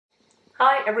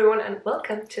Hi everyone and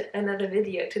welcome to another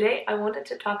video. Today I wanted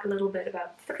to talk a little bit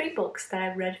about 3 books that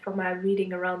I've read from my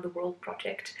Reading Around the World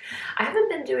project. I haven't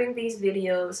been doing these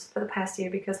videos for the past year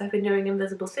because I've been doing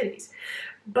Invisible Cities,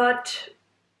 but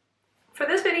for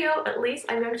this video at least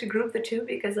I'm going to group the two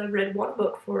because I've read one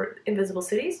book for Invisible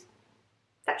Cities.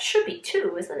 That should be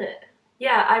 2, isn't it?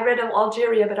 Yeah, I read of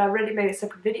Algeria, but I already made a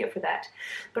separate video for that.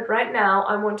 But right now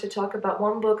I want to talk about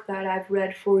one book that I've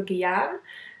read for Guyana,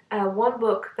 one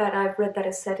book that I've read that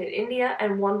is set in India,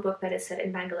 and one book that is set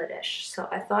in Bangladesh. So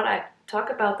I thought I'd talk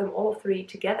about them all 3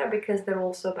 together because they're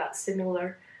also about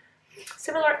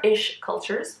similar-ish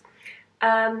cultures.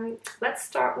 Let's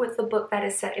start with the book that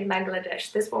is set in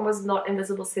Bangladesh. This one was not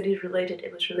Invisible Cities related,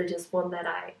 it was really just one that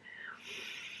I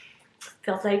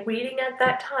felt like reading at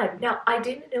that time. Now, I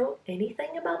didn't know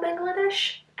anything about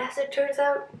Bangladesh, as it turns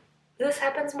out. This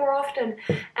happens more often,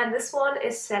 and this one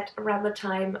is set around the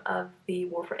time of the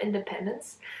War for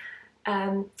Independence.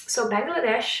 So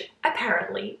Bangladesh,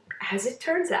 apparently, as it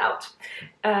turns out,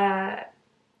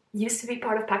 used to be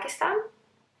part of Pakistan.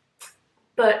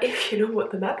 But if you know what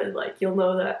the map is like, you'll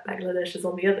know that Bangladesh is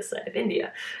on the other side of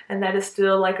India, and that is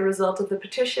still like a result of the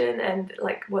partition and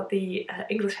like what the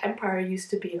English Empire used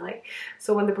to be like.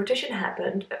 So when the partition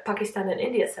happened, Pakistan and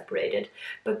India separated,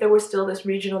 but there was still this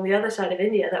region on the other side of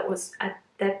India that was at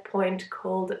that point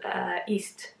called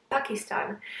East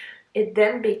Pakistan. It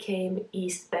then became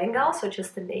East Bengal, so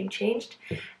just the name changed,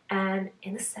 and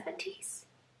in the 70s,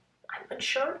 I'm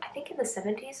unsure, I think in the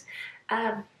 70s,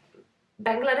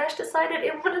 Bangladesh decided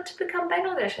it wanted to become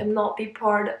Bangladesh and not be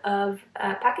part of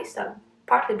Pakistan,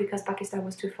 partly because Pakistan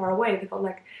was too far away. They felt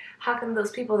like, how can those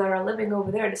people that are living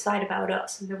over there decide about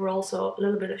us? And there were also a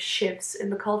little bit of shifts in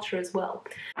the culture as well.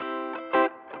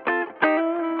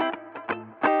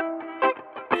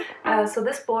 So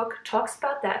this book talks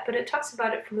about that, but it talks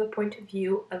about it from the point of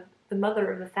view of the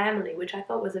mother of the family, which I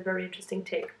thought was a very interesting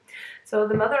take. So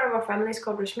the mother of our family is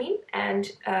called Rashmi,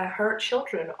 and her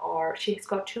children are, she's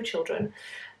got 2 children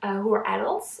who are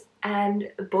adults,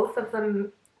 and both of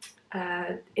them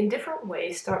in different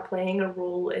ways start playing a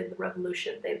role in the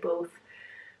revolution. They both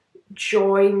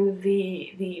join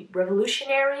the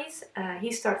revolutionaries.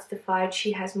 He starts to fight,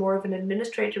 she has more of an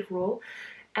administrative role,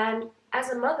 and as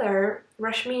a mother,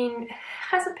 Rashmi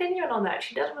has opinion on that.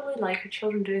 She doesn't really like her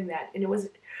children doing that, and it was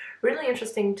really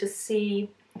interesting to see,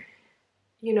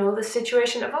 you know, the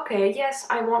situation of, okay, yes,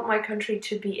 I want my country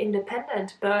to be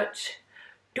independent, but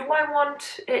do I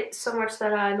want it so much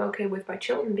that I'm okay with my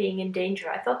children being in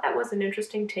danger? I thought that was an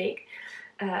interesting take,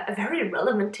 a very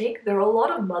relevant take. There are a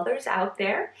lot of mothers out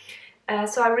there,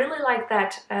 so I really like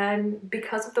that, and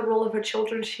because of the role of her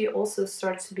children, she also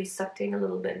starts to be sucked in a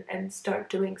little bit and start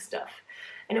doing stuff.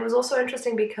 And it was also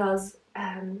interesting because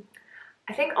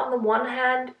I think on the one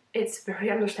hand, it's very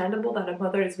understandable that a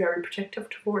mother is very protective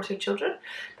towards her children,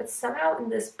 but somehow in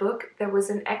this book there was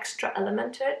an extra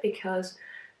element to it because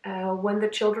when the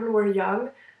children were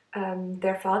young,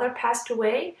 their father passed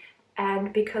away,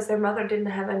 and because their mother didn't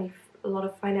have a lot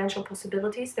of financial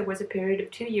possibilities, there was a period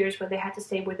of 2 years where they had to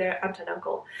stay with their aunt and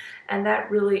uncle, and that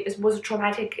really was a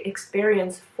traumatic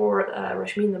experience for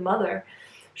Rashmi, the mother.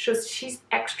 She's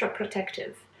extra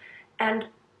protective, and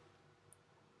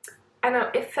I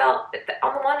know it felt,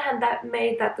 on the one hand, that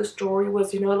made that the story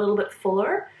was, you know, a little bit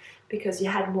fuller because you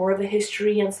had more of a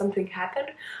history and something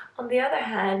happened. On the other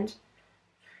hand,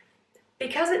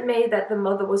 because it made that the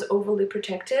mother was overly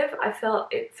protective, it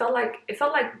felt like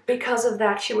because of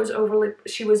that she was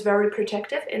very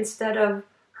protective, instead of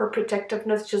her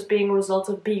protectiveness just being a result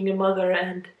of being a mother,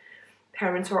 and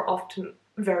parents are often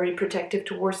very protective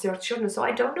towards their children. So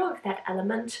I don't know if that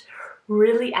element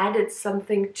really added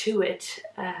something to it.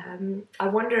 I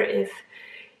wonder if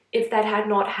that had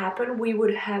not happened, we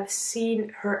would have seen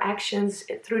her actions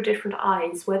through different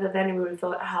eyes, whether then we would have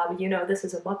thought, ah, you know, this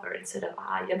is a mother, instead of,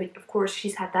 I mean, of course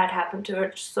she's had that happen to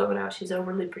her, so now she's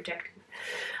overly protective.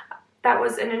 That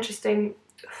was an interesting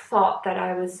thought that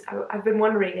I've been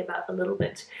wondering about a little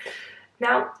bit.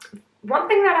 Now, one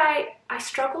thing that I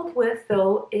struggled with,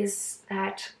 though, is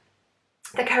that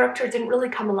the character didn't really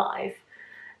come alive.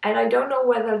 And I don't know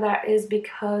whether that is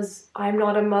because I'm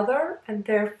not a mother, and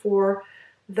therefore,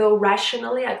 though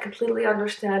rationally I completely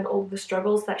understand all the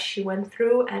struggles that she went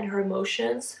through and her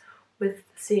emotions with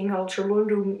seeing her children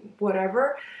do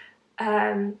whatever,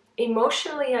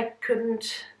 emotionally I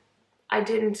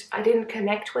didn't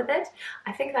connect with it.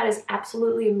 I think that is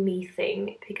absolutely a me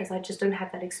thing because I just don't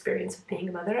have that experience of being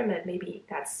a mother, and maybe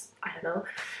that's, I don't know,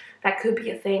 that could be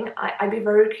a thing. I'd be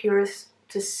very curious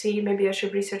to see, maybe I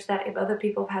should research that if other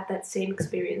people have had that same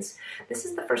experience. This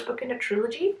is the first book in a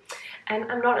trilogy,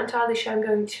 and I'm not entirely sure I'm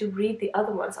going to read the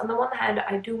other ones. On the one hand,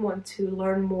 I do want to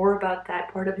learn more about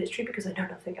that part of history because I know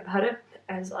nothing about it,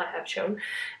 as I have shown,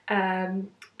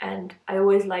 and I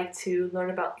always like to learn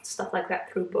about stuff like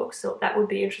that through books, so that would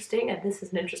be interesting, and this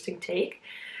is an interesting take.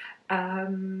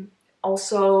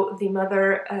 Also, the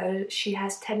mother, she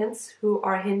has tenants who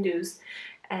are Hindus,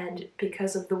 and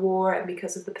because of the war and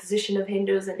because of the position of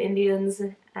Hindus and Indians,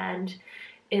 and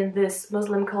in this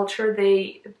Muslim culture,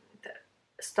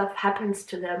 stuff happens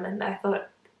to them, and I thought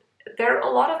there are a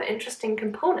lot of interesting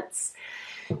components.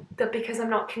 That because I'm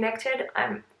not connected,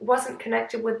 wasn't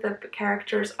connected with the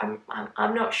characters, I'm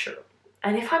not sure.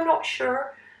 And if I'm not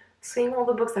sure, seeing all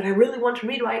the books that I really want to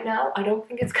read right now, I don't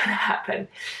think it's gonna happen.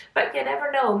 But you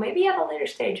never know, maybe at a later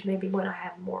stage, maybe when I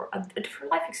have a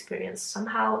different life experience,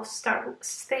 somehow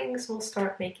things will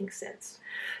start making sense.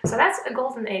 So that's A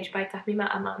Golden Age by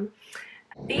Tahmimi Anam.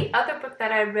 The other book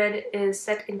that I read is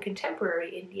set in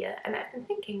contemporary India, and I've been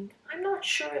thinking, I'm not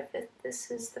sure if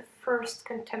this is the first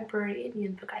contemporary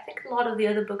Indian book. I think a lot of the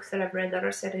other books that I've read that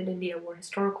are set in India were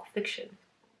historical fiction.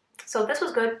 So this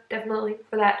was good, definitely,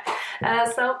 for that.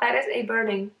 So that is A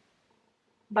Burning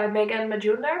by Magha and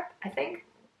Majumdar, I think.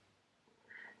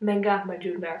 Magha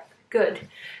Majumdar. Good.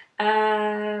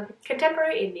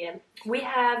 Contemporary Indian. We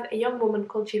have a young woman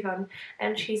called Jivan,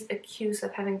 and she's accused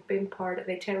of having been part of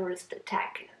a terrorist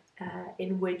attack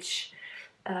in which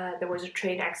there was a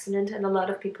train accident and a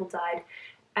lot of people died.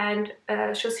 And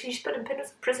she's put in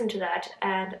prison to that,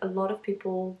 and a lot of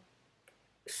people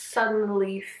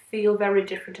suddenly feel very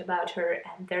different about her,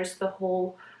 and there's the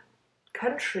whole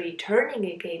country turning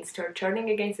against her, turning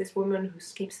against this woman who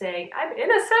keeps saying, I'm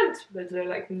innocent, but they're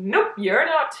like, nope, you're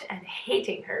not, and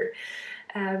hating her.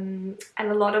 And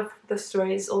a lot of the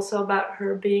story is also about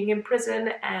her being in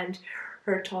prison and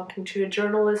her talking to a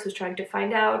journalist who's trying to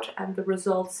find out, and the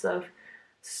results of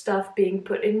stuff being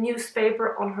put in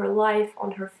newspaper on her life,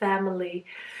 on her family.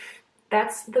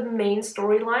 That's the main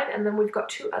storyline, and then we've got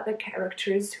two other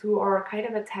characters who are kind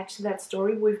of attached to that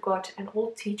story. We've got an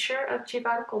old teacher of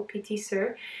Jivan called P.T.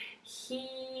 Sir.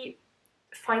 He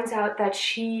finds out that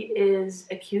she is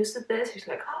accused of this. He's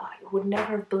like, oh, I would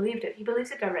never have believed it. He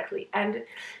believes it directly, and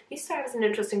he starts an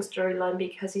interesting storyline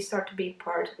because he starts to be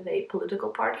part of a political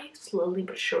party, slowly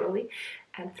but surely.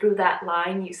 And through that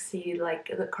line, you see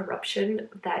like the corruption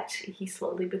that he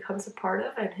slowly becomes a part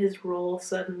of, and his role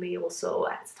suddenly also,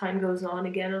 as time goes on,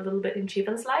 again a little bit in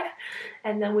Jivan's life.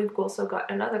 And then we've also got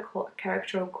another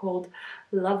character called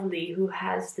Lovely, who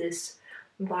has this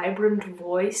vibrant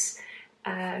voice.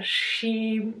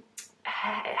 She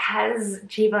has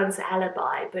Jivan's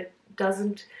alibi, but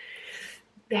doesn't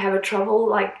have a trouble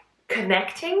like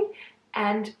connecting,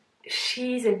 and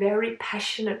she's a very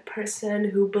passionate person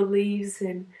who believes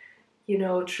in, you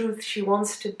know, truth. She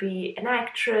wants to be an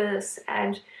actress,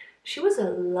 and she was a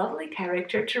lovely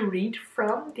character to read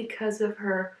from because of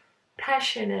her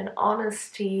passion and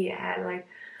honesty and like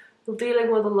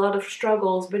dealing with a lot of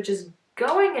struggles, but just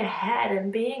going ahead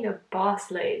and being a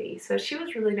boss lady. So she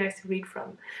was really nice to read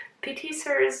from. P.T.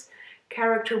 Sir's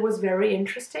character was very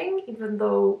interesting, even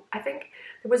though I think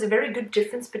there was a very good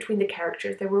difference between the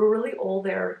characters. They were really all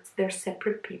their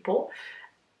separate people.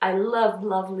 I loved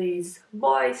Lovely's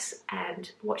voice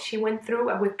and what she went through,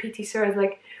 and with P.T. Sir, I was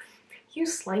like, you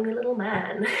slimy little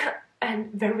man,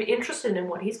 and very interested in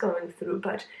what he's going through,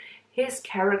 but his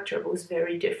character was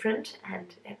very different,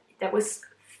 and that was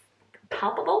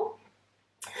palpable.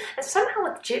 And somehow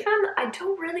with Jivan, I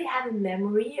don't really have a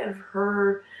memory of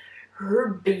her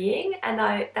being, and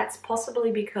that's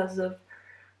possibly because of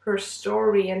her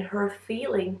story and her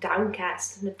feeling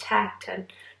downcast and attacked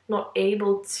and not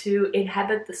able to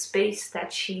inhabit the space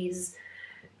that she's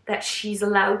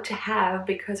allowed to have,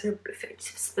 because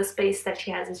the space that she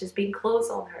has is just being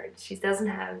closed on her.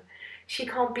 She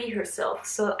can't be herself.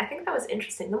 So I think that was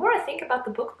interesting. The more I think about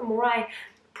the book, the more I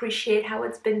appreciate how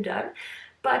it's been done.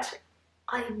 But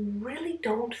I really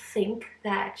don't think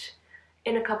that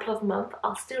in a couple of months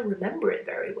I'll still remember it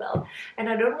very well, and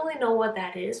I don't really know what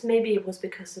that is. Maybe it was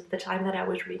because of the time that I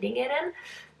was reading it in,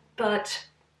 but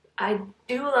I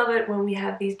do love it when we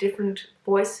have these different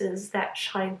voices that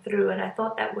shine through, and I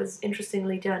thought that was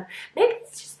interestingly done. Maybe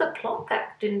it's just the plot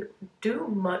that didn't do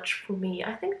much for me.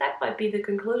 I think that might be the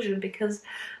conclusion, because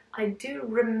I do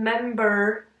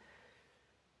remember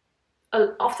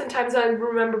oftentimes I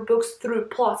remember books through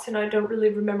plots and I don't really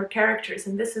remember characters,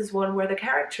 and this is one where the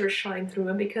characters shine through,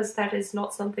 and because that is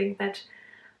not something that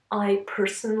I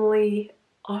personally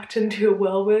often do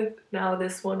well with, now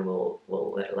this one will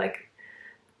like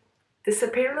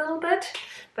disappear a little bit.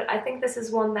 But I think this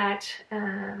is one that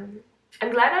I'm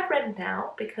glad I've read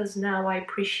now, because now I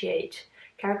appreciate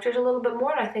characters a little bit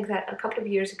more, and I think that a couple of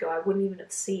years ago I wouldn't even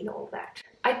have seen all that.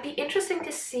 I'd be interesting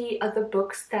to see other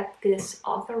books that this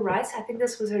author writes. I think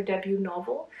this was her debut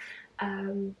novel,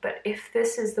 but if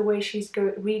this is the way she's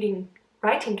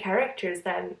writing characters,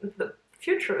 then the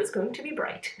future is going to be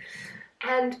bright.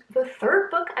 And the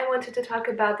third book I wanted to talk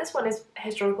about, this one is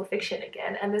historical fiction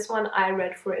again, and this one I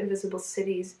read for Invisible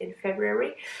Cities in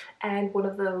February, and one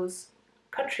of those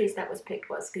countries that was picked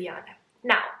was Guyana.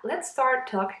 Now, let's start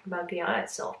talking about Guyana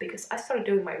itself, because I started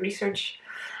doing my research,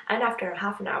 and after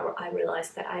half an hour I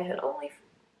realized that I had only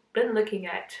been looking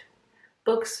at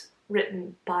books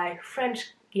written by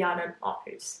French Guyanan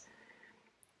authors.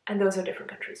 And those are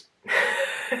different countries.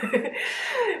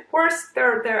 Worse,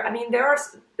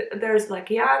 there's like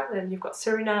Guyana, then you've got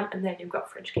Suriname, and then you've got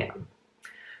French Guiana.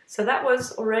 So that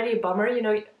was already a bummer. You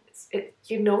know,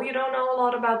 you don't know a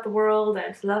lot about the world, and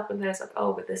it's love, and then it's like,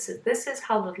 oh, but this is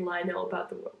how little I know about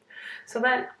the world. So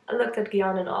then I looked at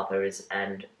Guyanan authors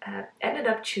and ended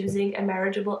up choosing A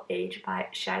Marriageable Age by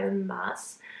Sharon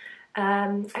Maas.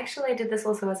 Actually, I did this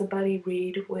also as a buddy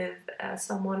read with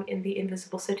someone in the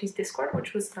Invisible Cities Discord,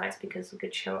 which was nice because we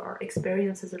could share our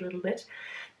experiences a little bit.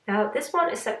 Now, this one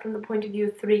is set from the point of view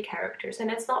of 3 characters, and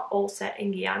it's not all set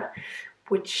in Guyana,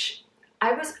 which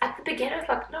I was at the beginning, I was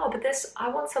like, no, but I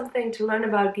want something to learn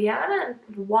about Guyana,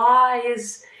 and why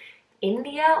is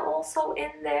India also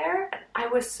in there? And I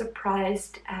was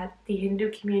surprised at the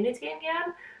Hindu community in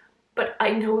Guyana. But I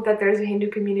know that there's a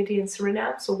Hindu community in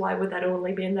Suriname, so why would that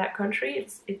only be in that country?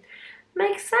 It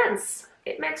makes sense.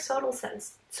 It makes total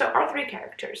sense. So our 3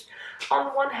 characters. On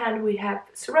the one hand, we have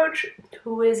Saroj,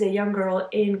 who is a young girl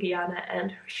in Guyana,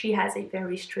 and she has a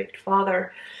very strict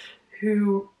father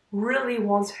who really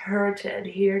wants her to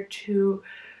adhere to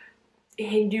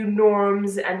Hindu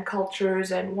norms and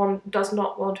cultures, and does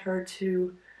not want her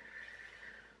to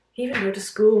even go to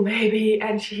school, maybe,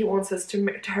 and he wants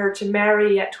her to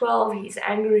marry at 12. He's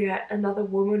angry at another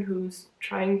woman who's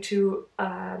trying to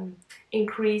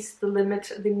increase the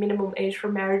minimum age for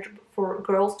marriage for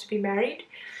girls to be married,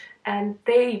 and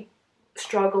they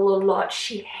struggle a lot.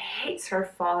 She hates her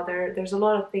father. There's a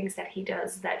lot of things that he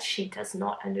does that she does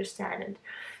not understand, and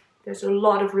there's a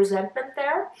lot of resentment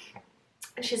there.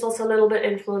 And she's also a little bit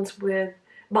influenced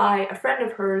by a friend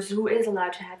of hers who is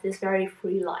allowed to have this very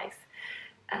free life.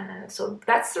 So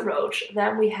that's the roach.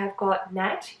 Then we have got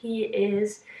Nat. He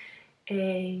is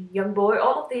a young boy.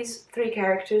 All of these 3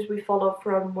 characters we follow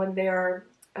from when they are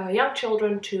young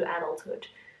children to adulthood.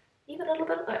 Even a little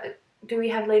bit, do we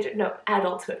have later? No,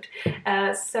 adulthood.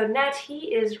 So Nat,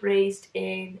 he is raised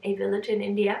in a village in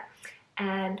India,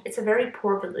 and it's a very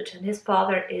poor village, and his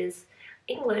father is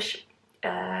English,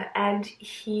 and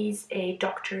he's a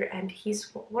doctor, and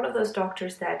he's one of those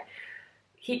doctors that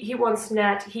he wants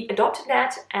Nat, he adopted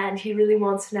Nat, and he really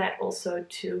wants Nat also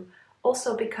to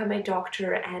become a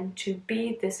doctor and to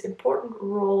be this important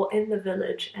role in the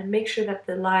village and make sure that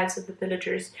the lives of the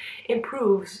villagers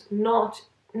improves, not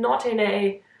in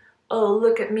a, oh,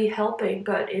 look at me helping,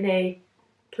 but in a,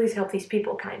 please help these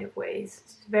people kind of ways.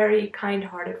 It's a very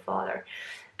kind-hearted father.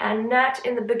 And Nat,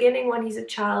 in the beginning, when he's a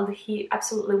child, he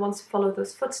absolutely wants to follow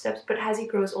those footsteps, but as he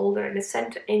grows older and is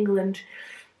sent to England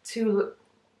to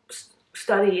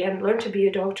study and learn to be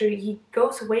a doctor, he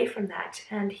goes away from that,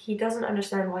 and he doesn't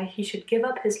understand why he should give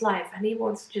up his life, and he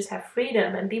wants to just have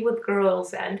freedom and be with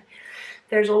girls, and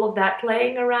there's all of that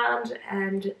playing around,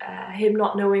 and him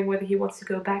not knowing whether he wants to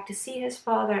go back to see his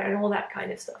father and all that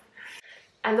kind of stuff.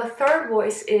 And the third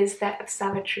voice is that of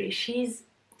Savitri. She's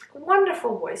a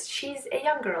wonderful voice. She's a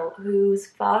young girl whose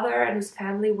father and whose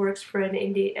family works for an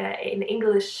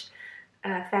English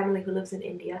family who lives in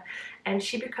India, and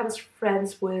she becomes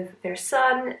friends with their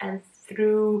son, and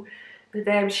through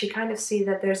them she kind of sees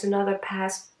that there's another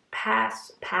path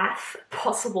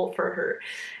possible for her,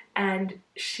 and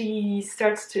she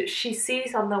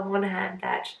sees on the one hand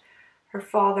that her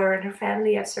father and her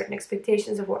family have certain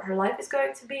expectations of what her life is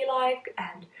going to be like,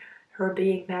 and her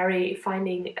being married,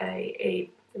 finding a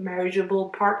marriageable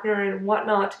partner and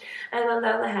whatnot, and on the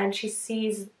other hand she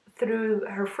sees through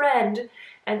her friend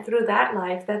and through that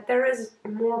life that there is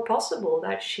more possible,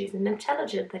 that she's an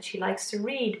intelligent, that she likes to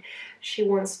read, she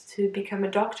wants to become a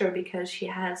doctor because she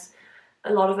has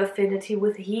a lot of affinity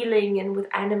with healing and with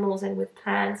animals and with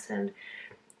plants, and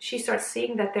she starts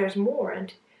seeing that there's more.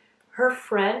 And her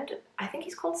friend, I think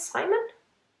he's called Simon?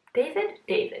 David,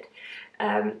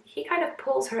 he kind of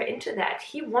pulls her into that.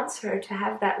 He wants her to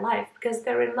have that life because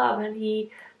they're in love, and he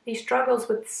he struggles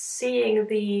with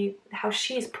seeing how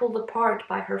she's pulled apart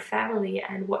by her family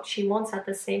and what she wants at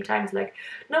the same time. It's like,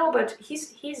 no, but he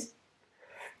thinks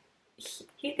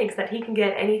that he can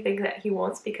get anything that he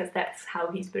wants because that's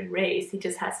how he's been raised. He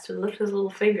just has to lift his little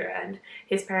finger and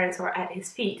his parents are at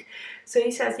his feet. So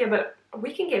he says, yeah, but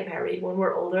we can get married when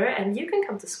we're older and you can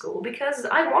come to school because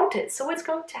I want it, so it's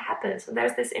going to happen. So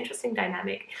there's this interesting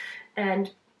dynamic.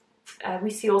 And we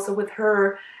see also with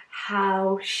her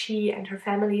how she and her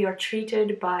family are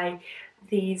treated by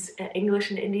these English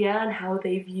in India and how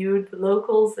they viewed the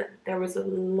locals. And there was a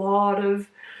lot of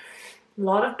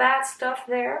bad stuff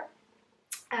there.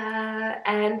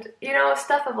 And you know,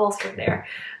 stuff evolves from there.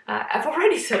 I've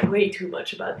already said way too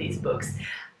much about these books.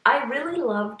 I really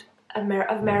loved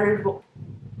Marriageable.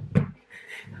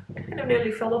 I kind of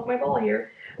nearly fell off my ball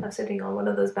here. I'm sitting on one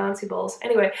of those bouncy balls.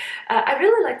 Anyway, I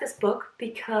really like this book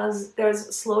because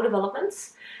there's slow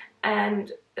developments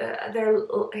and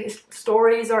his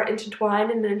stories are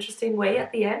intertwined in an interesting way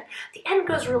at the end. The end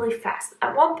goes really fast.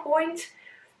 At one point,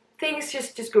 things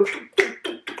just go,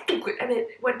 and it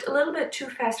went a little bit too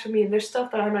fast for me. And there's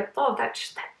stuff that I'm like, oh, that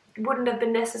wouldn't have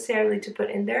been necessarily to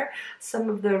put in there. Some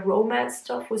of the romance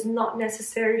stuff was not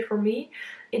necessary for me.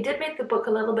 It did make the book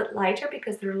a little bit lighter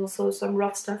because there's also some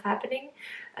rough stuff happening.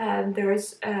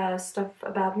 There's stuff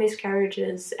about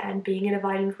miscarriages and being in a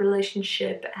violent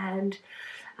relationship, and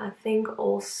I think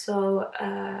also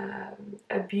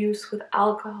abuse with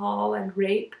alcohol and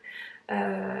rape.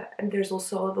 And there's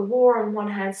also the war on one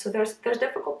hand, so there's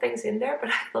difficult things in there, but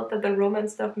I thought that the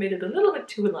romance stuff made it a little bit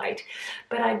too light.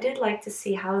 But I did like to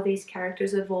see how these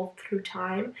characters evolved through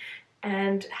time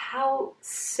and how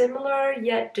similar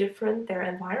yet different their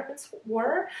environments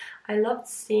were. I loved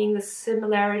seeing the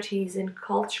similarities in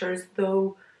cultures,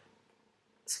 though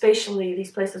spatially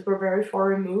these places were very far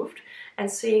removed,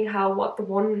 and seeing how what the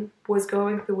one was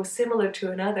going through was similar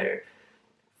to another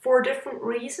for different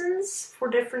reasons,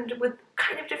 with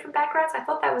kind of different backgrounds. I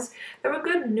thought there were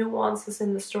good nuances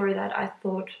in the story that I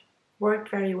thought worked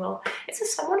very well. It's a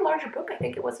somewhat larger book. I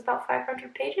think it was about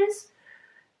 500 pages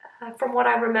from what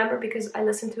I remember, because I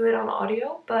listened to it on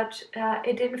audio, but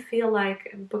it didn't feel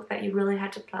like a book that you really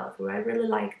had to plow through. I really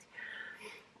liked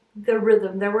the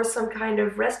rhythm. There were some kind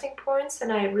of resting points,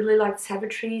 and I really liked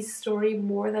Savitri's story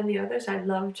more than the others. I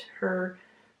loved her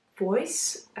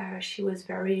voice. She was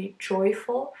very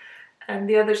joyful, and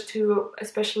the others too,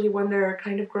 especially when they're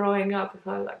kind of growing up, I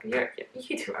thought like,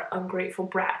 you two are ungrateful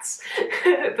brats.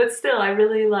 But still, I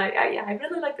really like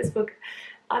this book.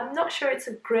 I'm not sure it's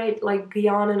a great like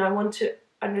Guyana, and I want to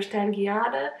understand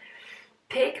Guyana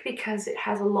pick because it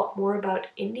has a lot more about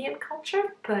Indian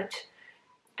culture,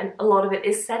 and a lot of it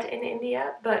is set in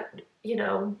India, but you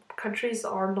know, countries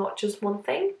are not just one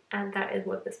thing, and that is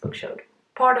what this book showed.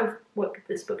 Part of what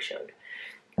this book showed.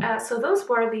 So those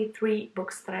were the 3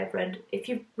 books that I've read. If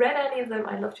you've read any of them,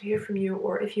 I'd love to hear from you,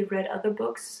 or if you've read other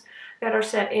books that are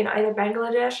set in either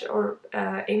Bangladesh or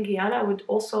in Guyana, I would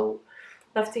also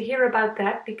love to hear about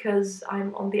that, because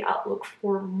I'm on the outlook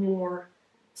for more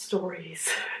stories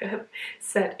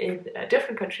set in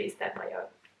different countries than my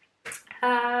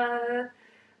own.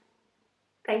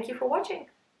 Thank you for watching.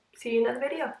 See you in another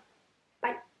video.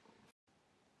 Bye.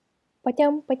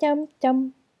 Ba-chum, ba-chum,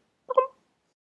 chum.